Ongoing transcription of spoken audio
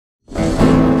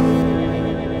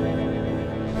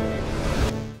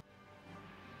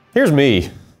Here's me.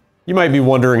 You might be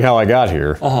wondering how I got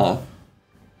here. I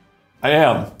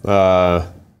am.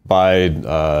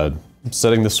 By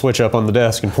setting the switch up on the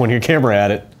desk and pointing a camera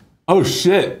at it. Oh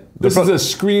shit. This is a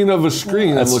screen of a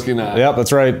screen I'm looking at. Yep,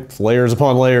 that's right. Layers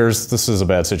upon layers. This is a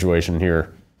bad situation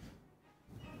here.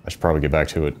 I should probably get back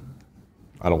to it.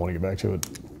 I don't want to get back to it.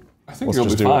 I think you'll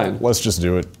be fine. Let's just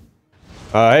do it.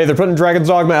 Hey, they're putting Dragon's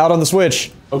Dogma out on the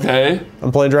Switch. Okay.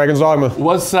 I'm playing Dragon's Dogma.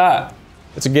 What's that?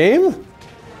 It's a game?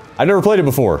 I've never played it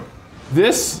before.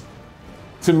 This,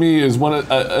 to me, is one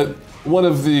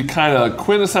of the kind of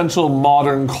quintessential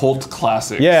modern cult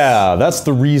classics. Yeah, that's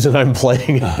the reason I'm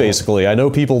playing it, basically. I know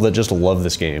people that just love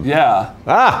this game. Yeah.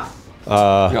 Ah! You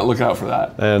gotta look out for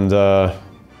that. And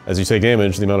as you take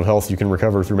damage, the amount of health you can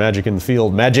recover through magic in the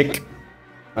field,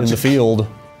 in the field,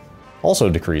 also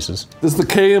decreases. Does the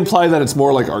K imply that it's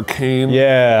more like arcane?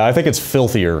 Yeah, I think it's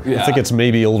filthier. Yeah. I think it's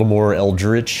maybe a little more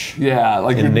eldritch. Yeah,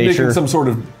 like you're nature. making some sort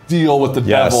of deal with the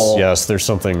devil. Yes, there's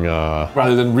something...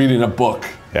 rather than reading a book.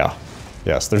 Yeah.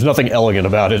 Yes, there's nothing elegant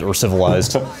about it or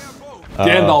civilized.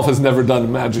 Gandalf has never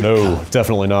done magic. No,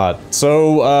 definitely not.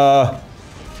 So,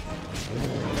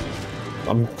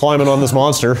 I'm climbing on this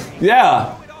monster.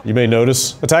 Yeah. You may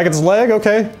notice. Attack its leg?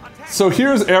 Okay. So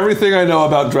here's everything I know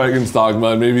about Dragon's Dogma,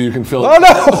 and maybe you can fill it. Oh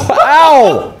no!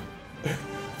 Ow!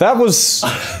 That was...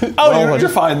 Oh, you're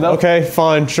fine though. Okay,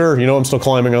 fine, sure. You know I'm still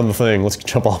climbing on the thing. Let's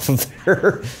jump off of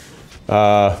there.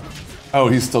 Oh,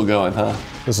 he's still going, huh?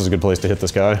 This is a good place to hit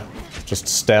this guy. Just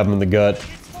stab him in the gut.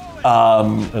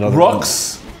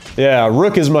 Rooks? Yeah,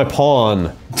 Rook is my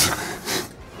pawn.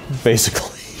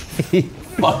 Basically.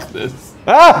 Fuck this.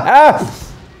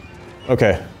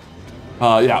 Okay.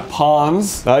 Yeah,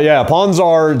 pawns. Yeah, pawns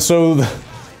are, so...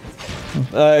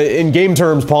 in game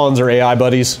terms, pawns are AI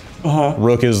buddies.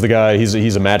 Rook is the guy,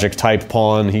 he's a magic type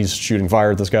pawn, he's shooting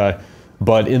fire at this guy.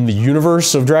 But in the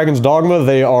universe of Dragon's Dogma,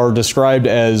 they are described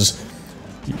as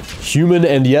human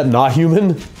and yet not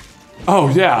human. Oh,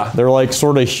 yeah. They're like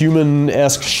sort of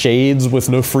human-esque shades with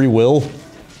no free will.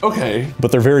 Okay.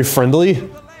 But they're very friendly,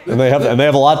 and they have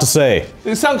a lot to say.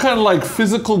 They sound kind of like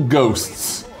physical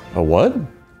ghosts. A what?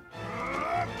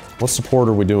 What support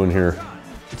are we doing here?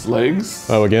 Its legs?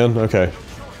 Oh, again? Okay.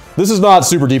 This is not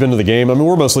super deep into the game. I mean,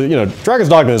 we're mostly, you know, Dragon's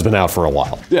Dogma has been out for a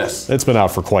while. Yes. It's been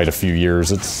out for quite a few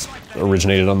years. It's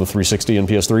originated on the 360 and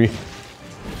PS3.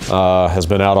 Has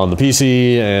been out on the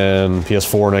PC and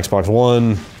PS4 and Xbox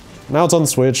One. Now it's on the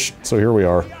Switch, so here we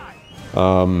are.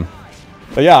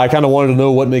 But yeah, I kind of wanted to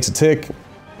know what makes it tick,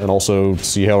 and also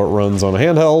see how it runs on a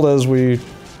handheld, as we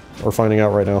are finding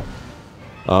out right now.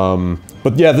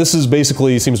 But yeah, this is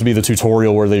basically, seems to be the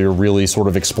tutorial where they are really sort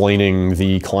of explaining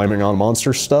the climbing on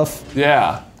monster stuff.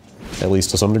 Yeah. At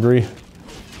least to some degree.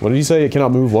 What did he say? It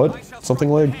cannot move what? Something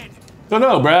leg? Don't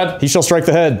know, Brad. He shall strike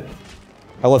the head.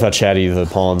 I love how chatty the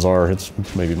pawns are. It's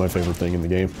maybe my favorite thing in the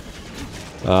game.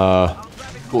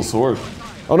 Cool sword.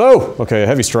 Oh no! Okay, a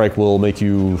heavy strike will make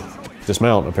you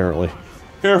dismount, apparently.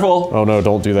 Careful. Oh no,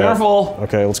 don't do that. Careful.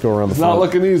 Okay, let's go around the It's front. not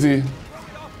looking easy.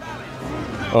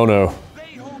 Oh no.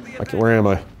 Where am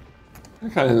I?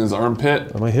 You're kind of in his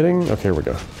armpit. Am I hitting? Okay, here we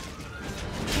go.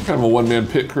 Kind of a one-man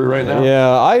pit crew right now.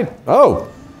 Yeah, oh!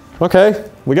 Okay,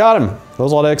 we got him. That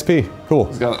was a lot of XP. Cool.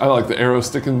 I like the arrow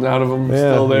sticking out of him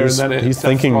Yeah, still there, and then he's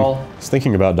thinking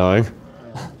about dying.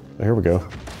 Here we go.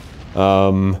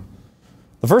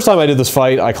 The first time I did this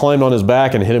fight, I climbed on his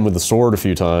back and hit him with the sword a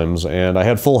few times, and I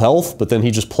had full health, but then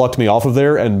he just plucked me off of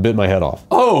there and bit my head off.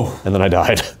 Oh! And then I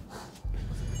died.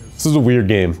 This is a weird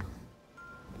game.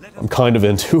 I'm kind of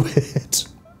into it.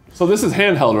 So this is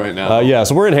handheld right now? Yeah,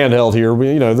 so we're in handheld here.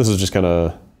 You know, this is just kind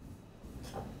of...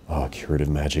 Oh, curative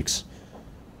magics.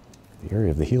 The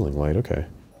area of the healing light, okay.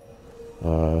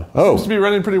 Oh! Seems to be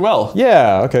running pretty well.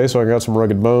 Yeah, okay, so I got some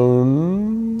rugged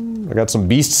bone. I got some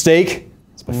beast steak.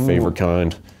 It's my favorite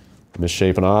kind.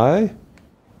 Misshapen eye.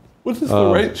 What is the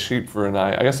right shape for an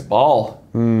eye? I guess ball.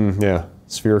 Yeah,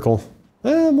 spherical.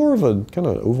 More of a kind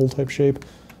of oval type shape.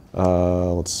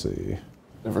 Let's see.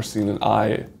 Never seen an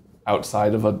eye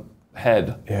outside of a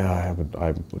head. Yeah,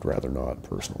 I would rather not,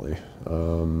 personally.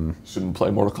 Shouldn't play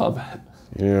Mortal Kombat.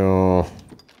 Yeah,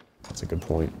 that's a good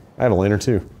point. I have a lantern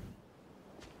too.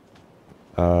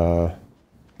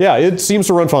 Yeah, it seems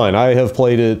to run fine. I have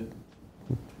played it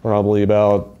probably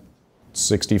about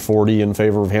 60-40 in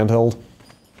favor of handheld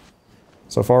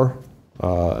so far,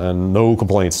 and no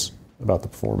complaints about the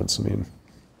performance. I mean,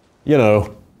 you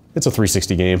know, it's a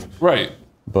 360 game. Right.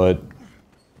 But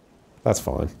that's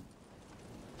fine.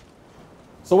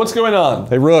 So what's going on?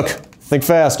 Hey, Rook, think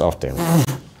fast. Oh, damn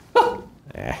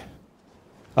it.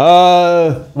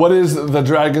 What is the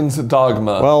dragon's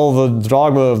dogma? Well, the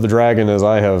dogma of the dragon, as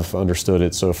I have understood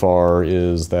it so far,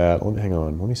 is that... hang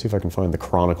on. Let me see if I can find the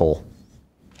chronicle.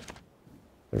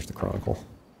 There's the chronicle.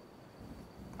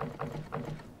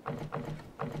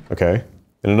 Okay.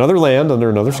 In another land, under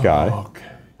another sky,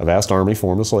 a vast army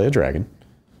formed to slay a dragon.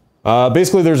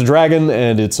 Basically, there's a dragon,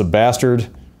 and it's a bastard,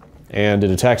 and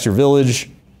it attacks your village,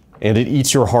 and it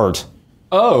eats your heart.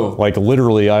 Oh. Like,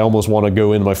 literally, I almost want to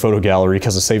go into my photo gallery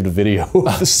because I saved a video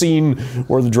of the scene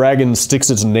where the dragon sticks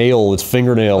its nail, its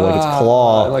fingernail, like its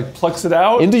claw, like plucks it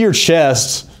out? into your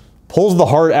chest, pulls the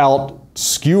heart out,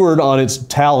 skewered on its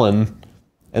talon,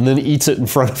 and then eats it in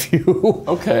front of you.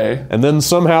 Okay. And then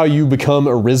somehow you become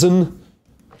arisen,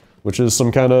 which is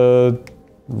some kind of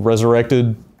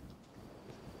resurrected,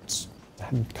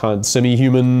 kind of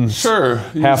semi-human... Sure,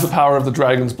 use the power of the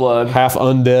dragon's blood. Half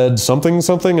undead something,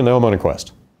 and now I'm on a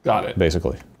quest. Got it.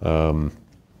 Basically.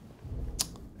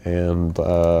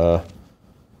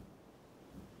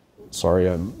 Sorry,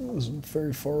 I was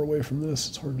very far away from this.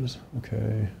 It's hard to...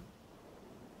 Okay.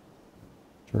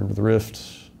 Turn to the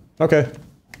rift. Okay.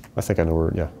 I think I know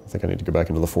where... Yeah, I think I need to go back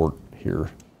into the fort here.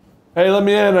 Hey, let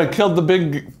me in. I killed the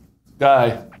big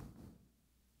guy.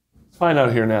 It's fine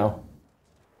out here now.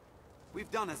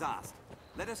 We've done as asked.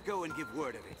 Let us go and give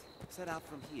word of it. Set out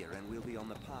from here and we'll be on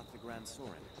the path to Grand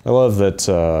Soren. I love that,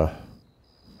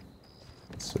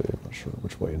 let's see, I'm not sure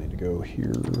which way I need to go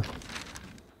here.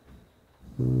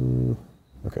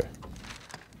 Okay.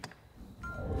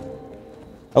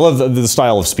 I love the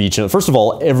style of speech. First of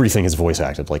all, everything is voice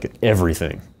acted, like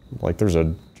everything. Like there's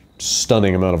a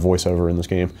stunning amount of voiceover in this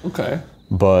game. Okay.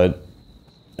 But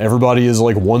everybody is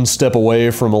like one step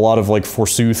away from a lot of like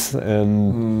forsooth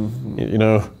and, you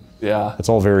know. Yeah. It's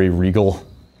all very regal.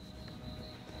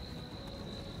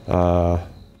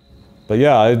 But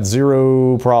yeah, I had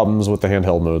zero problems with the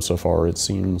handheld mode so far. It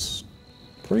seems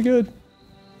pretty good.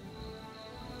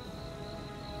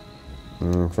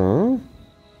 Mm-hmm.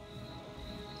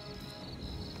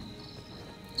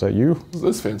 Is that you? Who's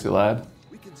this fancy lad?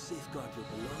 We can safeguard your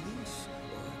belongings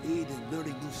or aid in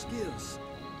learning new skills.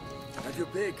 Have your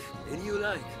pick. Any you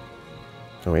like.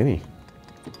 Oh, any.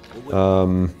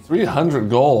 300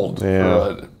 gold Yeah.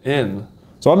 for an inn.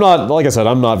 So I'm not, like I said,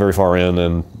 I'm not very far in,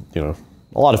 and, you know,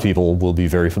 a lot of people will be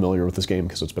very familiar with this game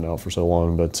because it's been out for so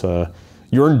long, but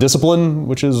you earn discipline,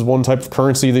 which is one type of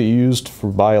currency that you used for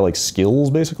buy, like,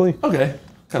 skills, basically. Okay.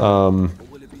 I don't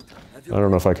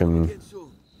know if I can...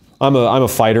 I'm a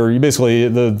fighter. You basically,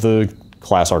 the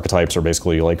class archetypes are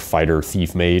basically, like, fighter,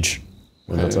 thief, mage,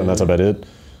 and that's about it.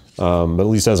 But at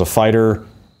least as a fighter,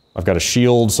 I've got a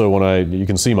shield, so when you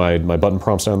can see my button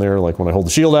prompts down there, like when I hold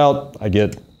the shield out, I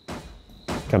get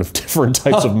kind of different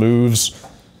types of moves,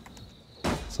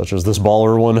 such as this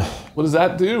baller one. What does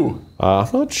that do? I'm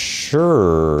not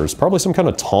sure. It's probably some kind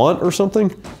of taunt or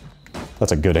something.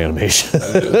 That's a good animation.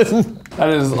 That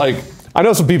is like... I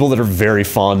know some people that are very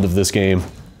fond of this game.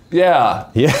 Yeah.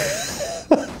 Yeah.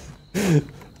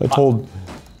 I told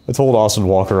Austin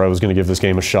Walker I was going to give this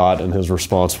game a shot, and his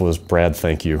response was, "Brad,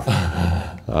 thank you."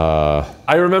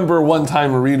 I remember one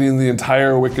time reading the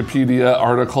entire Wikipedia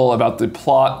article about the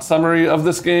plot summary of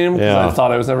this game, because Yeah. I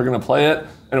thought I was never going to play it,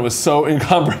 and it was so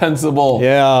incomprehensible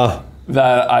Yeah.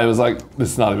 that I was like,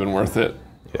 this is not even worth it.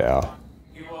 Yeah.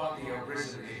 You are the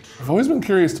arisen I've always been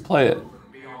curious to play it.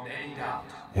 beyond any doubt.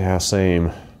 Yeah,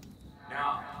 same.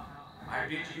 Now, I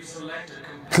bid you select a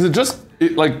Because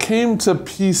it like came to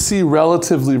PC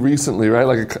relatively recently, right?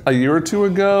 Like a year or two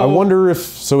ago? I wonder if,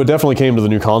 so it definitely came to the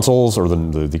new consoles, or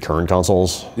the current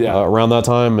consoles, Yeah. around that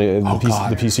time. The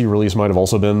God. PC release might have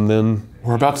also been then.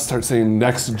 We're about to start saying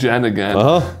next gen again.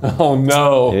 Uh-huh. Oh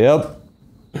no. Yep.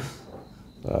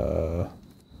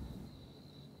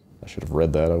 I should have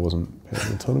read that. I wasn't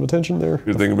paying a ton of attention there.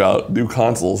 Good thing about new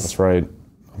consoles. That's right.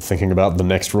 I'm thinking about the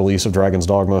next release of Dragon's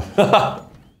Dogma.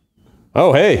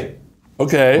 Oh, hey.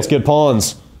 Okay. Let's get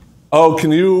pawns. Oh, are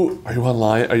you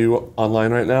online? Are you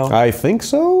online right now? I think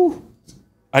so.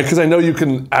 Because I know you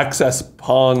can access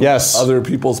pawn Yes. other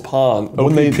people's pawn.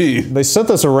 When OPP. they sent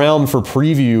this around for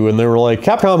preview, and they were like,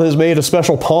 Capcom has made a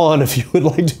special pawn if you would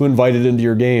like to invite it into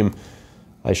your game.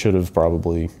 I should have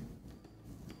probably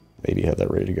maybe had that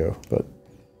ready to go, but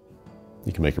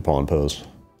you can make your pawn pose.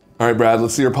 All right, Brad,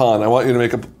 let's see your pawn. I want you to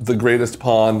make the greatest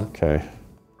pawn. Okay.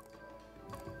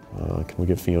 Can we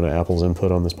get Fiona Apple's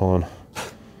input on this pawn?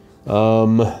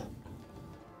 Sorry,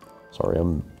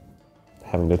 I'm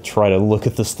having to try to look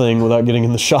at this thing without getting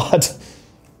in the shot.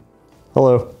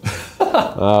 Hello.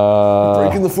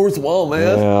 Breaking the fourth wall,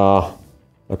 man. Yeah.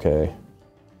 Okay.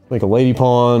 Make a lady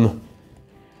pawn.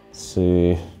 Let's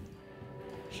see.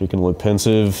 She can look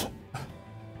pensive.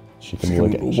 She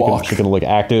can look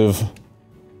active.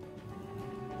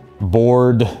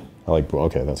 Bored. I like.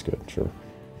 Okay, that's good. Sure.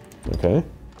 Okay.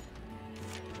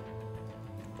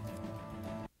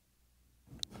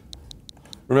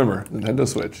 Remember, Nintendo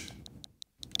Switch.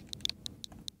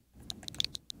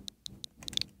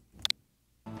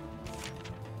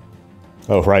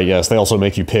 Oh right, yes. They also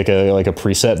make you pick a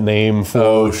preset name for.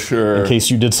 Oh sure. In case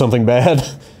you did something bad.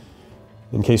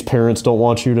 In case parents don't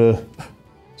want you to.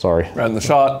 Sorry. Right in the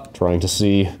shot. Trying to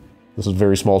see. This is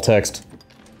very small text.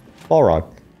 Balrog.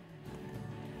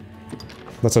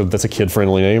 That's a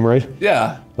kid-friendly name, right?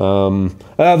 Yeah.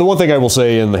 The one thing I will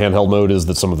say in the handheld mode is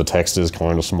that some of the text is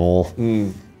kind of small.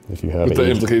 If you have With the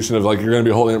implication of like you're going to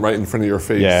be holding it right in front of your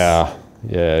face. Yeah,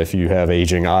 yeah. If you have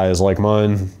aging eyes like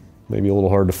mine, maybe a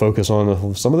little hard to focus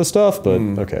on some of the stuff, but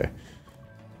okay.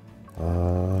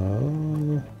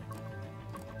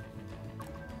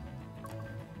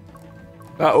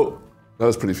 Oh, that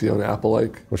was pretty Fiona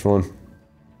Apple-like. Which one?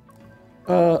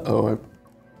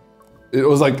 It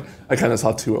was like, I kind of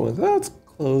saw two. I went, that's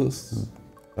close.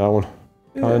 That one?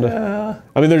 Kinda. Yeah.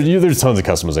 I mean, there's tons of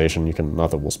customization. You can,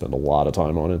 not that we'll spend a lot of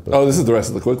time on it, but. Oh, this is the rest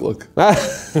of the quick look.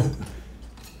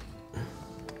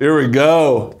 Here we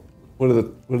go. What are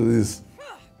these?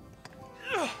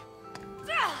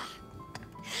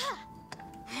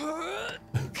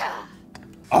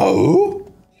 Oh?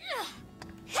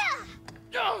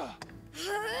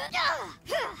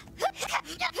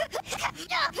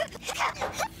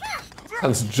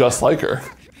 Sounds just like her.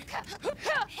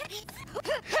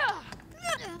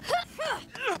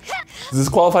 Does this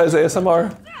qualify as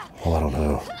ASMR? Well, I don't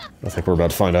know. I think we're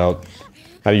about to find out.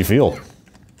 How do you feel?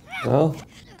 Well,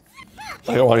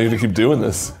 I don't want you to keep doing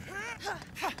this.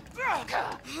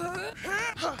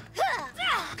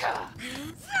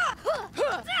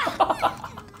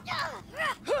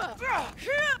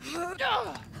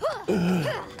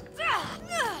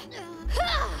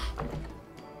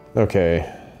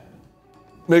 Okay.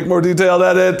 Make more detailed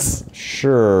edits.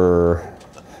 Sure.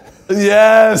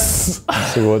 Yes.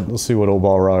 Let's see what old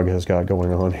Balrog has got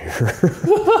going on here.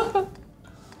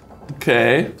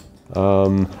 Okay.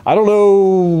 I don't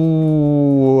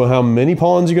know how many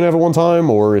pawns you can have at one time,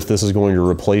 or if this is going to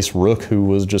replace Rook, who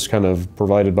was just kind of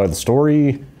provided by the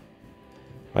story.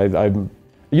 You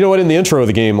know what? In the intro of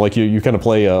the game, like you kind of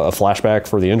play a flashback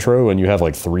for the intro, and you have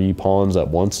like 3 pawns at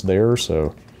once there.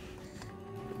 So.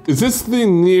 Is this the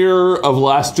Nier of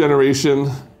last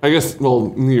generation? I guess,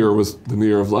 well, Nier was the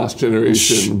Nier of last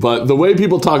generation, but the way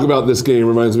people talk about this game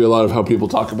reminds me a lot of how people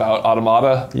talk about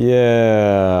Automata.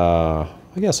 Yeah,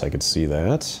 I guess I could see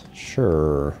that.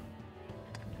 Sure.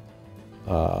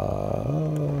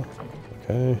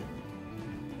 Okay.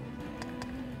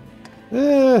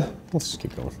 Let's just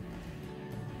keep going.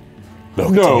 No,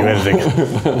 continue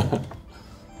editing.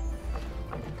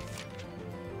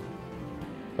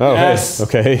 Oh, yes. Hey,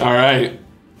 okay. All right.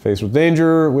 Faced with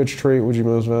danger, which trait would you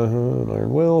most value?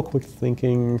 Iron Will, quick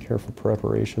thinking, careful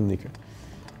preparation. I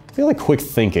feel like quick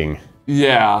thinking.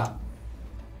 Yeah.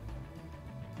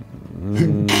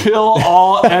 Kill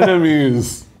all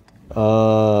enemies.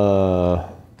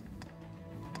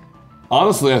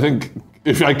 Honestly, I think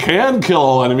if I can kill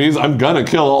all enemies, I'm gonna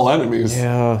kill all enemies.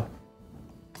 Yeah.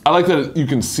 I like that you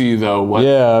can see though what.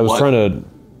 Yeah, I was trying to.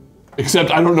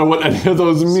 Except I don't know what any of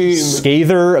those mean.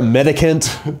 Scather, Medicant,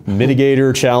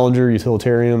 Mitigator, Challenger,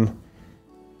 Utilitarian.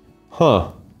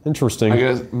 Huh. Interesting. I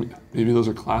guess maybe those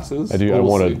are classes. I do.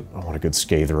 We'll I want a good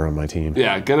Scather on my team.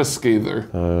 Yeah, get a Scather.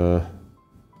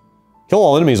 Kill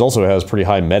all enemies also has pretty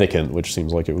high Medicant, which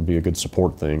seems like it would be a good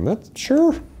support thing. That's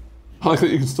sure. I like that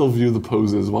you can still view the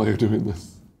poses while you're doing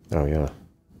this. Oh yeah.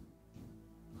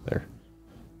 There.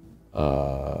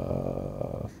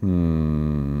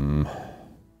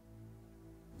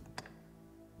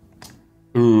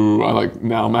 Ooh, I like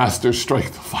now Master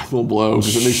Strike the final blow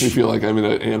because it makes me feel like I'm in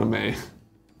an anime.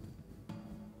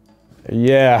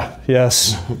 Yeah,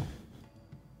 yes.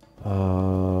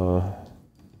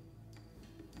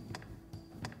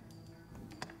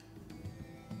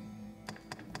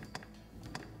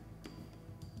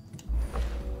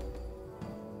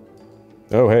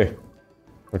 Oh, hey.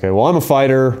 Okay, well, I'm a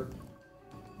fighter.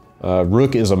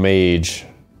 Rook is a mage.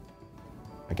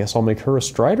 I guess I'll make her a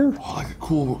Strider? Oh, like a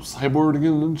cool cyborg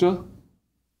again, ninja?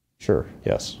 Sure,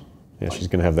 yes. Yeah, she's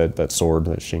gonna have that sword,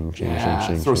 that shing, shing, Yeah,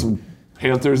 shing, shing. throw shing. some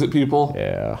panthers at people.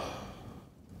 Yeah.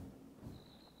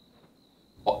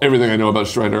 Everything I know about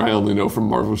Strider, I only know from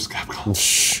Marvel vs. Capcom.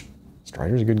 Shh.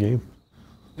 Strider's a good game.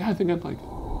 Yeah, I think I'd like it.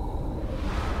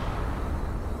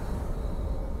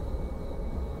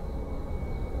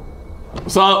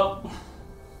 What's up?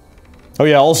 Oh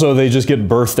yeah, also they just get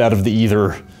birthed out of the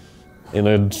ether. in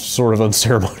a sort of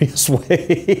unceremonious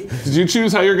way. Did you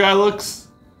choose how your guy looks?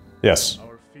 Yes.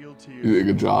 You did a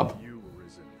good job.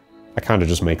 I kind of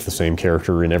just make the same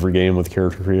character in every game with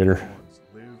character creator.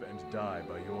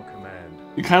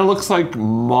 He kind of looks like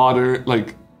modern,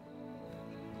 like,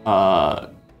 what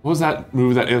was that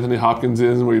movie that Anthony Hopkins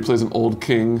is in where he plays an old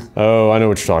king? Oh, I know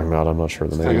what you're talking about. I'm not sure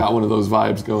the I name. got one of those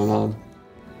vibes going on.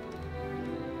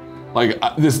 Like,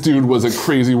 this dude was a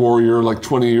crazy warrior like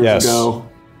 20 years ago.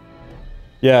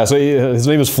 Yeah, so his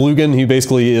name is Flugen. He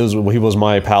basically he was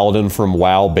my paladin from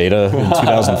WoW beta in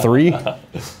 2003.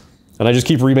 And I just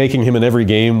keep remaking him in every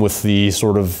game with the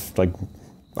sort of, like,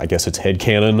 I guess it's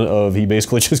headcanon of he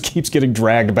basically just keeps getting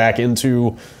dragged back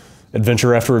into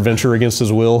adventure after adventure against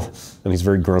his will, and he's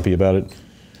very grumpy about it.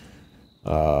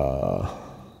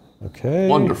 Okay.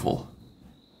 Wonderful.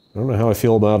 I don't know how I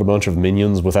feel about a bunch of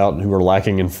minions who are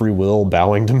lacking in free will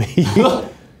bowing to me.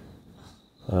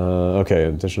 Okay,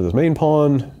 in addition to this main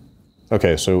pawn.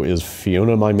 Okay, so is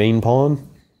Fiona my main pawn?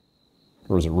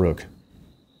 Or is it Rook?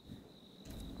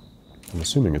 I'm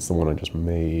assuming it's the one I just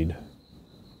made.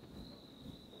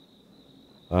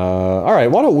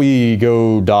 Alright, why don't we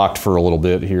go docked for a little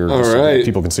bit here, so that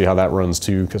people can see how that runs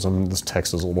too, because this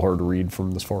text is a little hard to read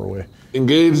from this far away.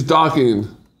 Engage docking.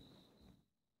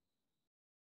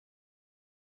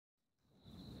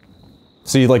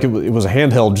 See, like, it was a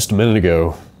handheld just a minute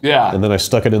ago. Yeah. And then I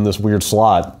stuck it in this weird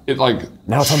slot. It, like...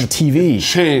 Now it's on the TV.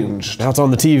 Changed. Now it's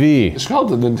on the TV. It's called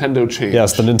the Nintendo Change.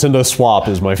 Yes, the Nintendo Swap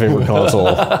is my favorite console.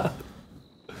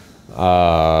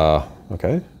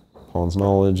 Okay. Pawn's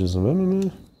knowledge is...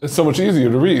 It's so much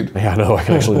easier to read. Yeah, I know, I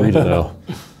can actually read it now.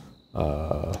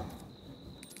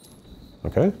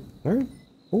 Okay, alright,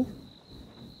 cool.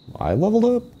 I leveled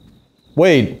up.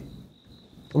 Wait,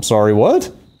 I'm sorry,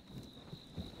 what?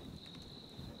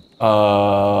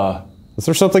 Is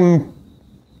there something...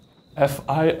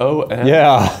 F-I-O-N?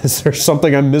 Yeah, is there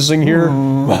something I'm missing here?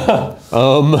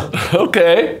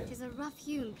 Okay. It is a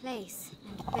rough-hewn place.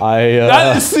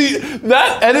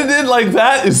 That edited like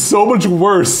that is so much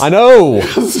worse. I know!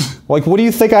 Like, what do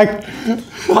you think like, do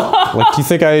you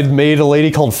think I had made a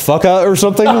lady called Fucka or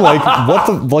something? Like, what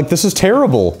the, like, this is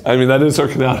terrible. I mean, that is her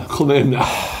canonical name now.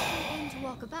 To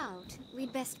walk about,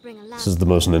 we'd best bring a lamp. This is the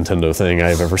most Nintendo thing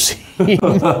I've ever seen.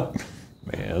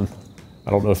 Man,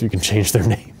 I don't know if you can change their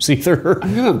names either.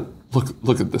 I'm gonna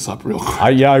look at this up real quick.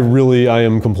 I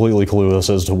am completely clueless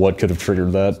as to what could have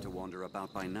triggered that. To wander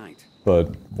about by night.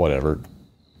 But whatever.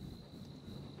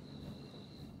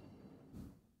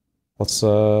 Let's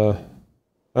oh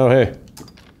hey.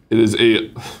 It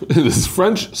is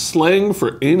French slang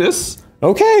for anus.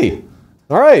 Okay.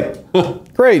 All right.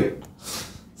 Great.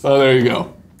 So there you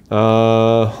go.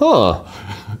 Huh.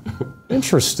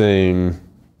 Interesting.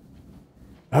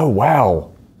 Oh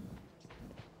wow.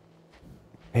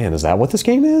 Man, is that what this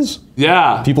game is?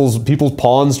 Yeah. People's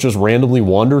pawns just randomly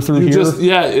wander through here?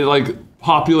 It like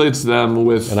populates them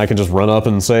with... And I can just run up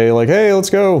and say, like, hey,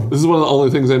 let's go. This is one of the only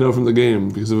things I know from the game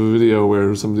because of a video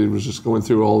where somebody was just going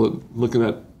through looking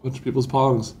at a bunch of people's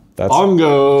pawns. That's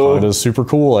Bongo! It is super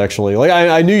cool, actually. Like,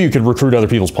 I knew you could recruit other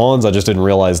people's pawns, I just didn't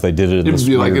realize they did it in It this would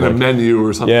be like weird, in a menu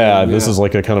or something. Yeah, this is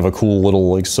like a kind of a cool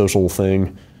little, like, social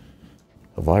thing.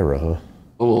 Elvira, huh?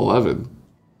 Level 11.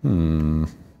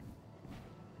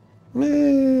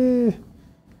 Wait,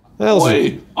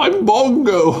 I'm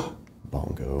Bongo!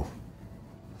 Bongo.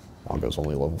 Bongo's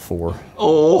only level 4.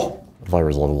 Oh.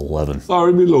 Elvira's level 11.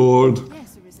 Sorry, my lord. I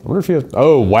wonder if you have...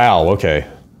 Oh, wow, okay.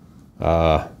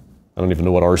 I don't even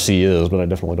know what RC is, but I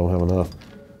definitely don't have enough.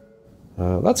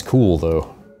 That's cool,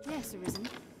 though. Yes, Arisen.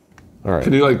 Alright.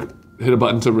 Can you, like, hit a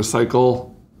button to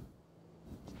recycle?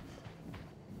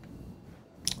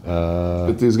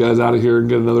 Get these guys out of here and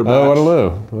get another batch? Oh, I don't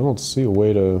know. I don't see a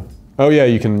way to... Oh, yeah,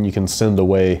 you can send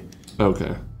away.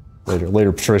 Okay.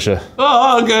 Later, Patricia.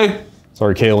 Oh, okay.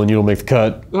 Sorry, Kaylin, you don't make the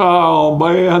cut. Oh,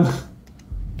 man.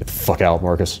 Get the fuck out,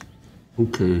 Marcus.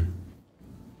 Okay.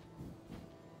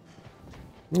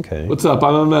 Okay. What's up?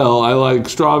 I'm Mel. I like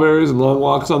strawberries and long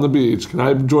walks on the beach. Can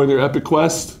I join your epic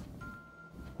quest?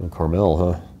 Oh, Carmel,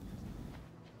 huh?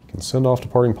 You can send off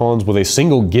departing pawns with a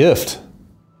single gift.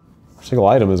 A single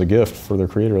item as a gift for their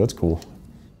creator. That's cool.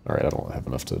 Alright, I don't have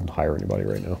enough to hire anybody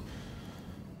right now.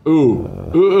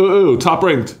 Ooh, top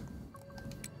ranked.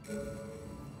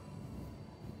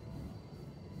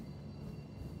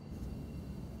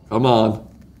 Come on.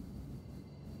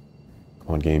 Come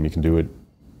on, game, you can do it.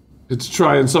 It's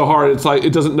trying so hard. It's like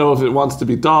it doesn't know if it wants to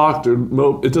be docked or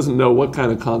it doesn't know what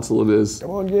kind of console it is. Come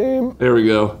on, game. There we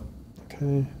go.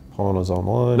 Okay, pawn is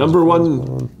online. Number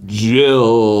 1,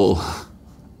 Jill.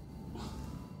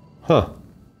 Huh.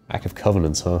 Active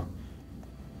covenants, huh?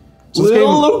 So this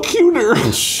Little game- locutor.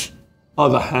 Oh,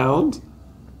 the hound.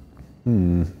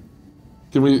 Can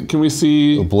we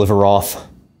see? Obliviroth.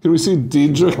 Can we see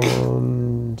Diedrich?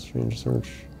 Strange search.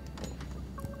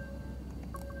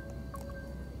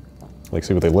 Like,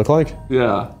 see what they look like?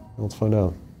 Yeah. Let's find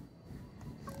out.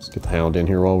 Let's get the hound in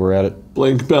here while we're at it.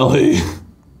 Blank belly.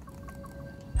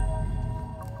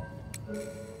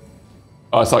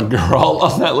 Oh, I saw Geralt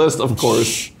on that list, of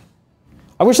course.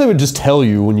 I wish they would just tell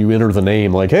you when you enter the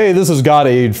name, like, hey, this has got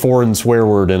a foreign swear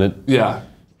word in it. Yeah.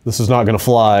 This is not gonna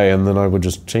fly, and then I would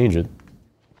just change it.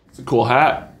 It's a cool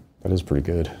hat. That is pretty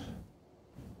good.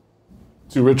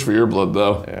 Too rich for your blood,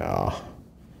 though. Yeah.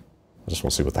 I just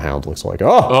want to see what the hound looks like.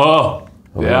 Oh!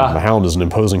 Oh, Man, yeah. the hound is an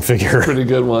imposing figure. Pretty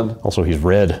good one. Also, he's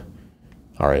red.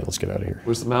 All right, let's get out of here.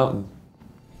 Where's the mountain?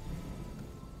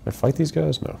 Can I fight these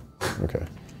guys? No. Okay.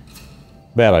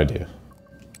 Bad idea.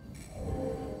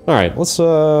 All right, let's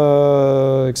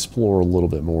explore a little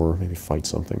bit more. Maybe fight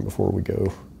something before we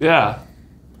go. Yeah.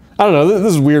 I don't know.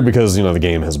 This is weird because, you know, the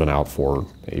game has been out for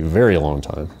a very long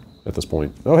time at this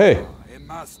point. Oh, hey. A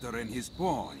master and his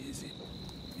pawn, is it?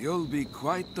 You'll be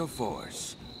quite the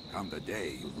force come the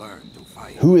day you learn to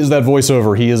fight. Who is that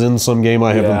voiceover? He is in some game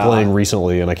I have been Yeah. playing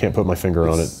recently, and I can't put my finger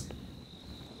on it.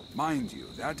 Mind you,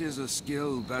 that is a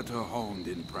skill better honed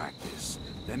in practice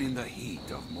than in the heat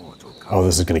of mortal combat. Oh,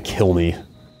 this is going to kill me.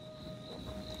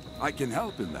 I can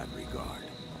help in that regard,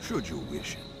 should you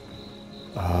wish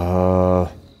it.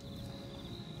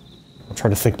 I'm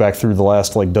trying to think back through the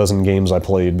last, like, dozen games I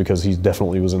played, because he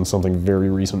definitely was in something very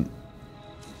recent.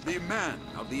 The men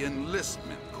of the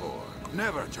enlistment corps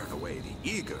never turn away the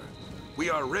eager. We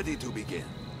are ready to begin.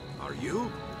 Are you?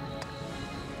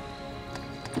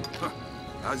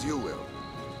 As you will.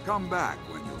 Come back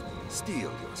when you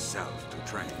steel yourself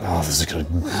to train. Oh, this is going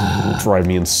to drive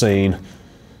me insane.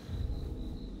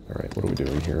 All right, what are we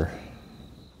doing here?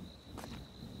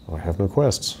 Oh, I have no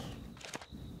quests.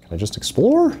 Can I just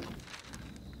explore?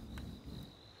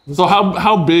 So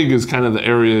how big is kind of the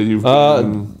area you've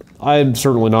been? I'm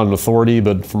certainly not an authority,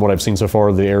 but from what I've seen so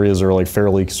far, the areas are like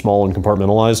fairly small and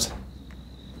compartmentalized.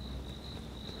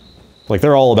 Like,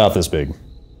 they're all about this big.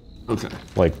 Okay.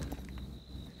 Like,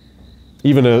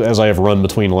 even as I have run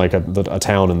between like a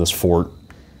town and this fort,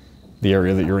 the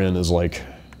area that you're in is like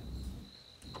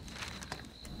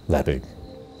that big.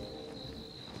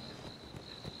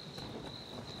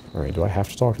 All right, do I have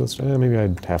to talk to this? Maybe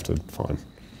I'd have to. Fine.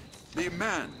 The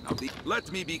men of the... Let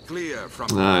me be clear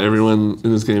from... Everyone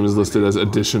in this game is listed as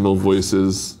additional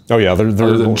voices, Oh yeah, other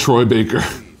they're than Troy Baker.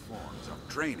 forms of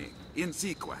training in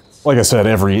sequence. like I said,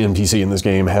 every NPC in this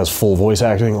game has full voice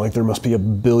acting. Like, there must be a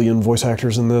billion voice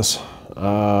actors in this.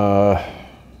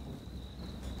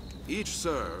 Each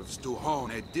serves to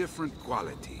hone a different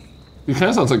quality. He kind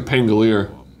of sounds like Pangolier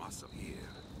Or muscle here.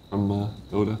 from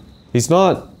Dota. He's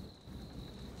not.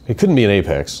 He couldn't be an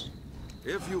Apex.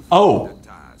 If you Oh. find the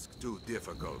task too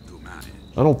difficult to manage,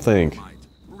 I don't think. you might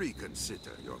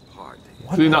reconsider your party.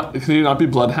 Could he not be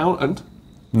Bloodhound?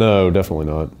 No, definitely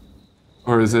not.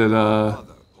 Or is it Other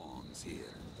pawns here.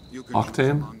 You can choose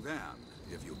Octane? among them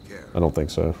if you care. I don't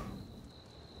think so.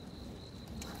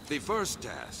 The first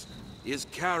task is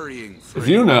carrying if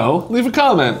you know, leave a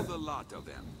comment. the lot of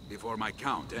them before my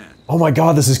count ends. Oh my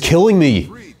god, this is killing me!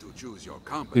 Free to choose your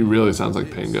company. He really sounds like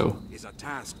This Pango. is a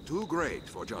task too great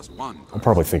for just one person. I'll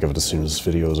probably think of it as soon as this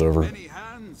video is over. Many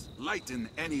hands lighten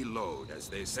any load, as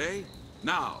they say.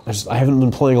 Now, I haven't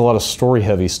been playing a lot of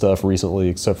story-heavy stuff recently,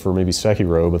 except for maybe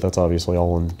Sekiro, but that's obviously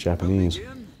all in Japanese.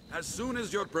 begin as soon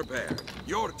as you're prepared.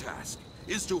 Your task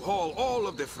is to haul all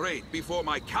of the freight before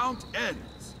my count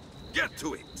ends. Get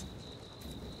to it.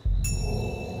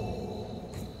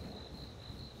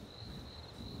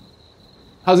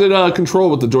 How's it control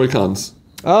with the Joy-Cons?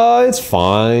 It's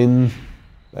fine.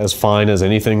 As fine as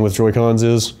anything with Joy-Cons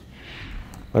is,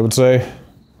 I would say.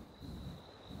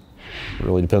 It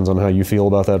really depends on how you feel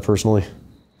about that personally.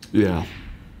 Yeah.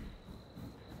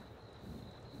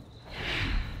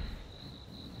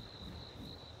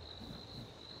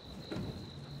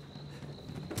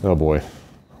 Oh boy. I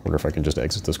wonder if I can just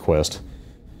exit this quest.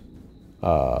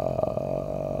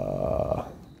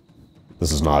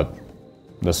 This is not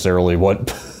necessarily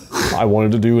what I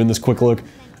wanted to do in this quick look.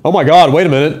 Oh my god, wait a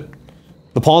minute.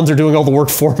 The pawns are doing all the work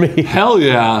for me. Hell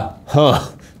yeah.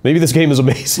 Huh. Maybe this game is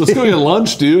amazing. Let's go get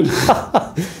lunch, dude.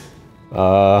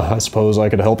 I suppose I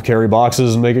could help carry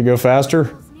boxes and make it go faster.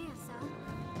 Near, sir.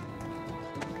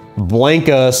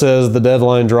 Blanca says the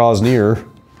deadline draws near.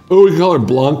 Oh, we can call her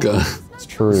Blanca It's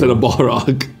true. instead of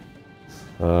Balrog.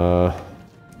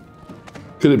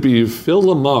 Could it be Phil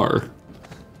Lamar?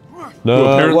 No, Who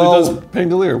apparently well, does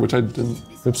Pangolier, which I didn't.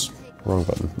 oops. Wrong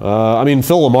button. I mean,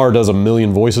 Phil Lamar does a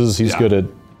million voices. He's good at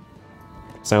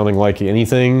sounding like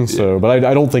anything, so, but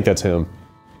I don't think that's him.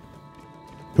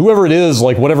 Whoever it is,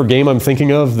 like whatever game I'm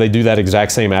thinking of, they do that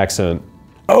exact same accent.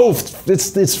 Oh,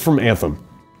 it's from Anthem.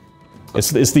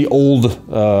 It's the old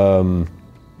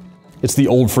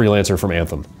freelancer from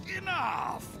Anthem.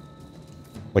 Enough!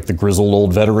 Like the grizzled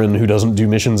old veteran who doesn't do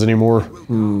missions anymore.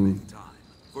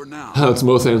 For now. That's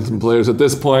most Anthem players at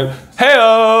this point.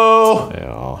 Heyo!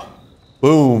 Yeah.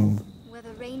 Boom.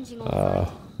 Whether ranging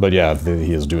or But yeah,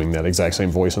 he is doing that exact same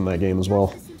voice in that game as well.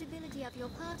 the suitability of your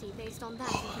party based on that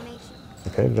information.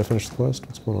 Okay, did I finish the quest?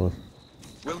 What's going on?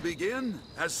 We'll begin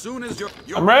as soon as your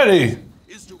I'm ready.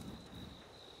 is to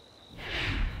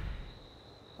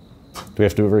Do we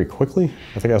have to do it very quickly?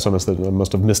 I think I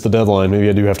must have missed the deadline. Maybe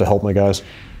I do have to help my guys.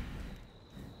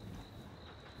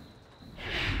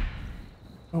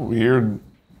 A weird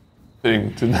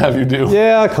thing to have you do.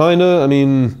 Yeah, kinda. I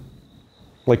mean,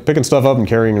 like picking stuff up and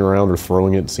carrying it around or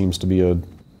throwing it seems to be a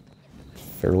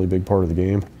fairly big part of the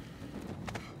game.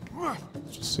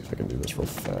 Let's just see if I can do this real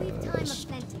We've time of fast.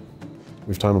 plenty.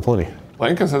 We've time of plenty.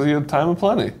 Blanca says he had time of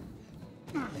plenty.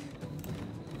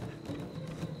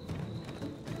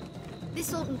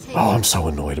 This oughtn't take. Oh, I'm so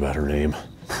annoyed about her name.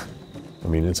 I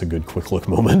mean, it's a good quick look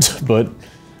moment, but...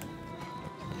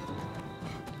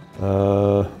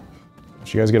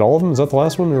 did you guys get all of them? Is that the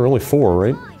last one? There were only 4,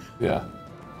 right? Yeah.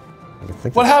 I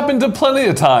think What that's- happened to plenty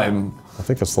of time? I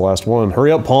think that's the last one.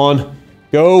 Hurry up, Pawn!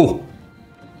 Go!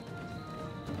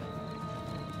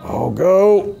 Oh,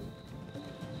 go!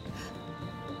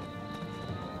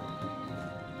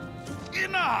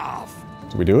 enough.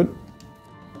 Did we do it?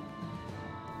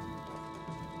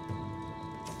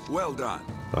 Well done.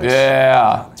 Nice.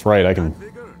 Yeah. That's right, I can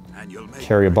Bigger, and you'll make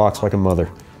carry a box like a mother.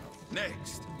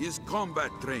 Next is combat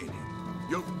training.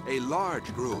 A large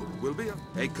group will be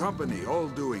a company all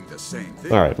doing the same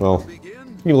thing. Alright, well, We'll begin.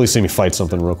 you can at least see me fight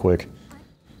something real quick.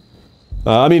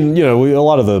 I mean, you know, a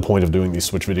lot of the point of doing these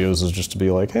Switch videos is just to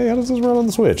be like, hey, how does this run on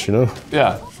the Switch, you know?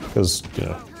 Yeah. Because, you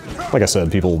know, like I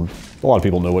said, a lot of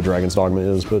people know what Dragon's Dogma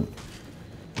is, but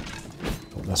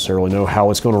don't necessarily know how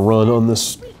it's going to run on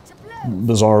this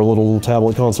bizarre little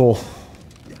tablet console.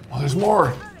 Oh, there's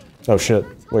more. Oh shit,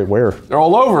 wait, where? They're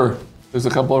all over. There's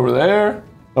a couple over there.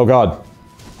 Oh god.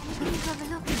 You've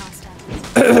overlooked,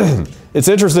 Master. It's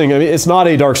interesting, I mean, it's not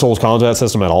a Dark Souls combat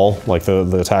system at all, like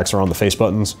the attacks are on the face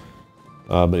buttons.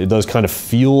 But it does kind of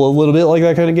feel a little bit like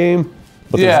that kind of game.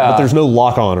 But there's no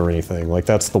lock-on or anything, like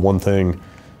that's the one thing.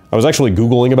 I was actually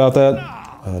Googling about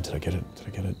that. Did I get it? Did I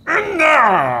get it?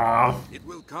 It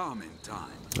will come in time.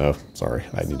 Oh, sorry,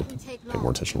 I need to pay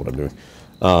more attention to what I'm doing.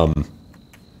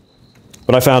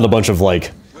 But I found a bunch of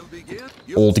like We'll begin.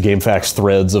 old GameFAQs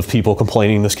threads of people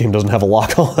complaining this game doesn't have a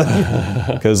lock-on.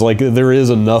 Because like there is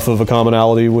enough of a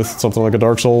commonality with something like a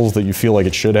Dark Souls that you feel like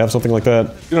it should have something like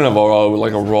that. You don't have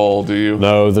like a roll, do you?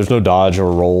 No, there's no dodge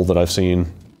or roll that I've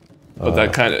seen. But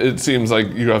that kind of, it seems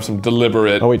like you have some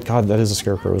deliberate, Oh wait, god, that is a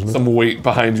scarecrow, isn't it? some weight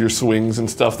behind your swings and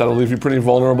stuff that'll leave you pretty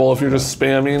vulnerable if you're just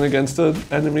spamming against an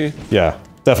enemy. Yeah,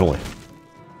 definitely.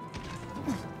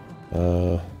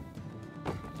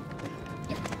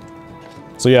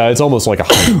 So yeah, it's almost like a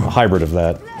hybrid of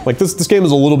that. Like this game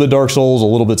is a little bit Dark Souls, a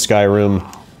little bit Skyrim.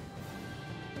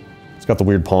 It's got the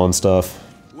weird pawn stuff.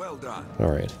 Well done. All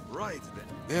right. Right then.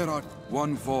 There are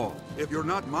one fall. If you're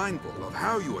not mindful of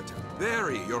how you attack,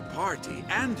 vary your party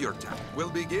and your attack. Will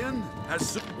begin as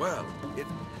soon. Well, it.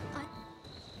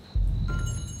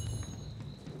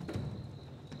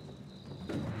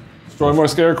 Destroy more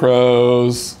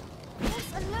scarecrows.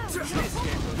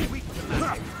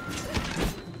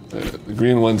 The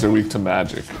green ones are weak to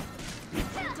magic.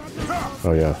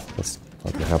 Oh yeah, that's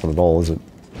not gonna happen at all, is it?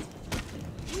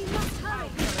 We must hurry.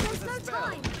 There's no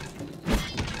time.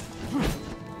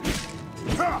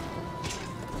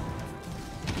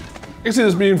 I can see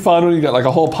this being fun when you got like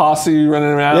a whole posse running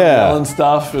around Yeah. and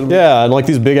stuff. Yeah, and like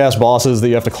these big ass bosses that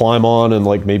you have to climb on and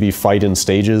like maybe fight in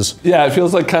stages. Yeah, it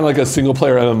feels like kind of like a single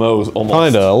player MMO almost.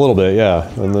 Kinda, a little bit, yeah.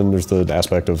 And then there's the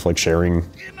aspect of like sharing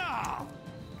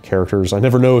characters. I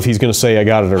never know if he's gonna say I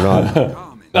got it or not.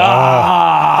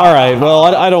 All right, well,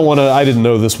 I don't want to. I didn't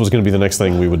know this was going to be the next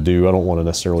thing we would do. I don't want to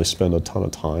necessarily spend a ton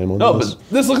of time on No, this. but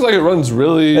this looks like it runs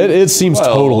really. It seems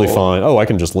well. totally fine. Oh, I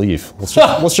can just leave.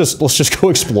 Let's just go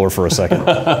explore for a second.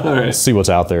 Alright. See what's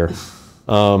out there.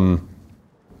 I've learned.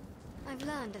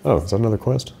 Oh, is that another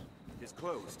quest? It's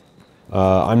closed.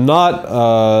 I'm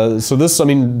not. So this, I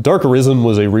mean, Dark Arisen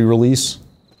was a re-release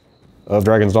of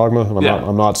Dragon's Dogma, and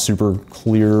I'm not super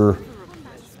clear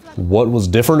what was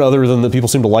different other than that people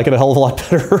seem to like it a hell of a lot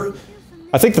better.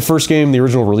 I think the first game, the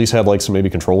original release, had like some maybe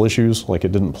control issues, like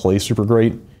it didn't play super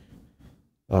great.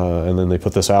 And then they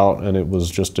put this out, and it was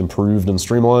just improved and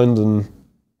streamlined and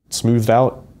smoothed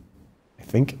out, I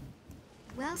think.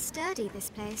 Well sturdy, this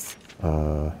place.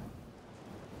 Oh.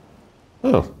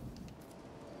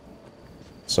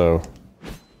 So,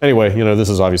 anyway, you know, this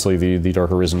is obviously the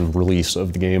Dark Arisen release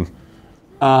of the game.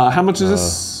 How much is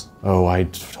this? Oh, I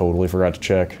totally forgot to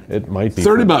check. It might be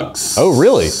 $30. Oh,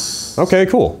 really? Okay,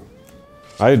 cool.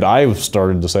 I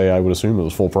started to say I would assume it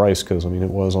was full price because I mean it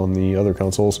was on the other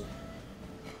consoles.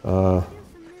 I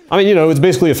mean, you know, it's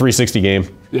basically a 360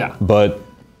 game. Yeah. But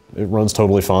it runs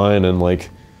totally fine and like.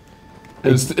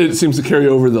 It seems to carry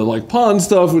over the like pawn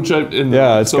stuff, which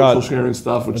it's social sharing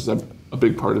stuff, which is a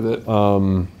big part of it.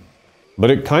 But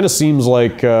it kind of seems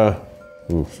like.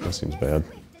 Ooh, that seems bad.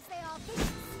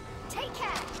 Take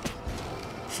care.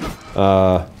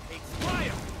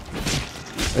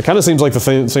 It kind of seems like the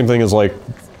same thing as like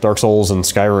Dark Souls and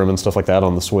Skyrim and stuff like that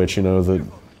on the Switch. You know that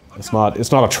it's not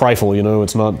a trifle. You know,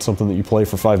 it's not something that you play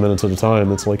for 5 minutes at a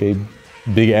time. It's like a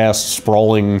big ass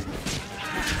sprawling,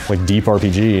 like deep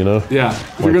RPG. You know. Yeah,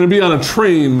 you're gonna be on a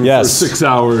train for 6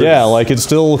 hours. Yeah, like it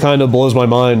still kind of blows my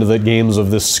mind that games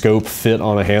of this scope fit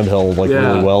on a handheld like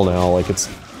really well now. Like it's.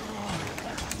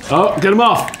 Oh, get him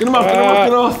off! Get him off! Get him off! Get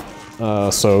him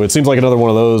off! So it seems like another one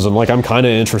of those, and like I'm kind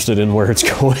of interested in where it's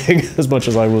going as much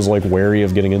as I was like wary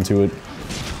of getting into it.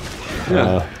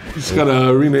 Yeah, you just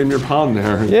gotta rename your pawn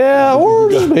there. Yeah,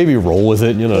 or just maybe roll with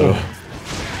it. You know,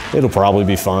 it'll probably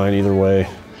be fine either way.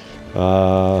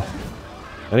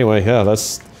 Anyway, yeah,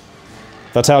 that's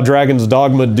how Dragon's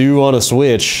Dogma do on a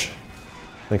Switch.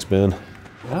 Thanks, Ben.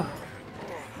 Yeah.